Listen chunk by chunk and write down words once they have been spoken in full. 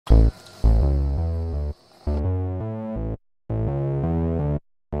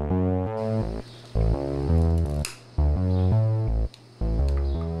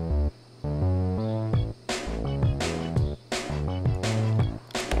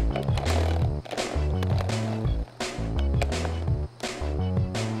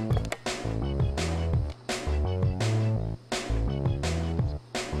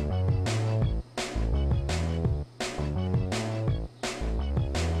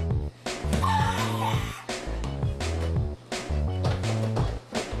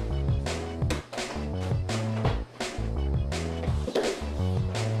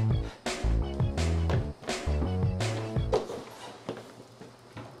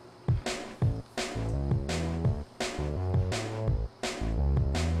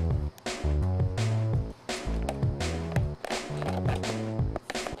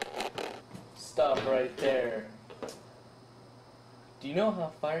Stop right there. Do you know how a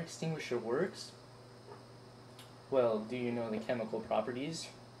fire extinguisher works? Well, do you know the chemical properties?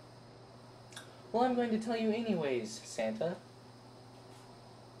 Well, I'm going to tell you anyways, Santa.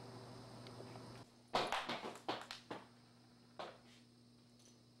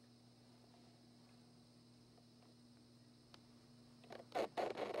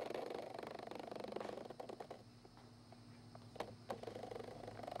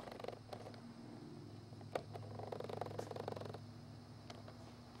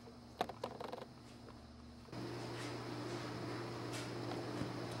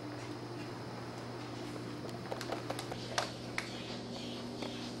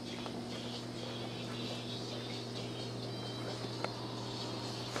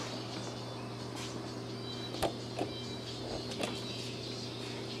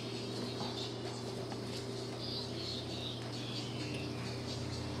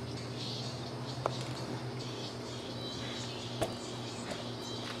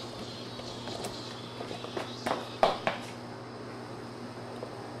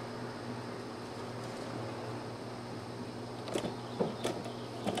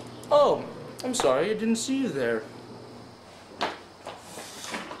 Oh, I'm sorry, I didn't see you there.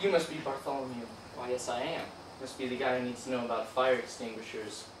 You must be Bartholomew. Why, yes I am. Must be the guy who needs to know about fire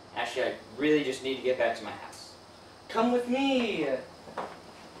extinguishers. Actually, I really just need to get back to my house. Come with me!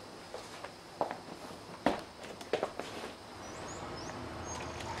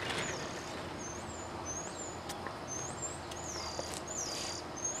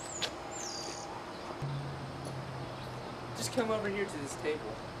 Just come over here to this table.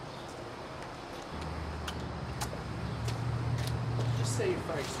 Just set your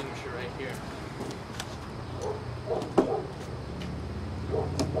fire extinguisher right here.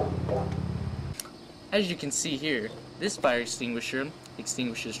 As you can see here, this fire extinguisher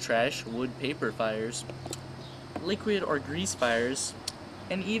extinguishes trash, wood, paper fires, liquid or grease fires,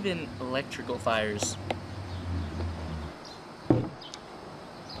 and even electrical fires,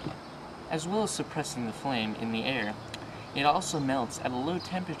 as well as suppressing the flame in the air. It also melts at a low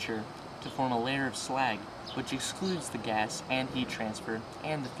temperature to form a layer of slag, which excludes the gas and heat transfer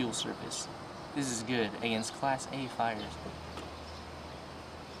and the fuel surface. This is good against Class A fires.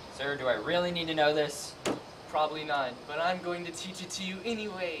 Sir, do I really need to know this? Probably not, but I'm going to teach it to you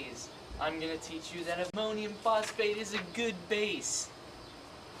anyways. I'm going to teach you that ammonium phosphate is a good base.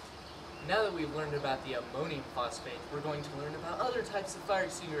 Now that we've learned about the ammonium phosphate, we're going to learn about other types of fire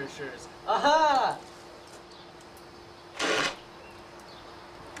extinguishers. Aha!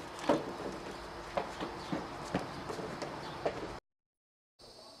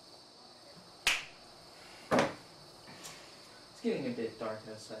 It's getting a bit dark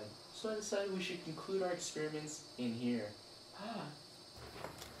outside, so I decided we should conclude our experiments in here.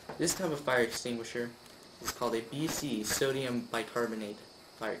 This type of fire extinguisher is called a BC sodium bicarbonate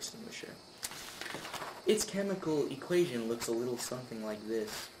fire extinguisher. Its chemical equation looks a little something like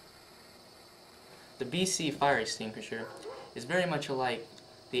this. The BC fire extinguisher is very much alike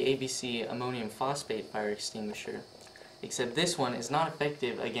the ABC ammonium phosphate fire extinguisher, except this one is not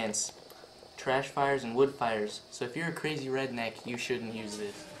effective against trash fires and wood fires, so if you're a crazy redneck, you shouldn't use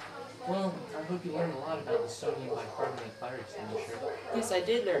this. Well, I hope you learned a lot about the sodium bicarbonate fire extinguisher. Yes, I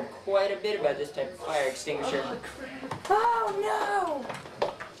did learn quite a bit about this type of fire extinguisher. Oh, crap. Oh no!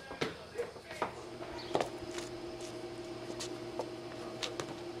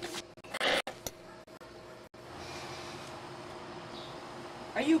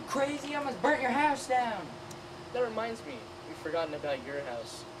 Are you crazy? I almost burnt your house down! That reminds me, we've forgotten about your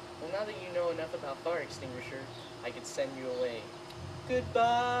house. Well, now that you know enough about fire extinguishers, I could send you away.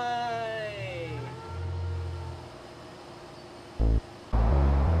 Goodbye!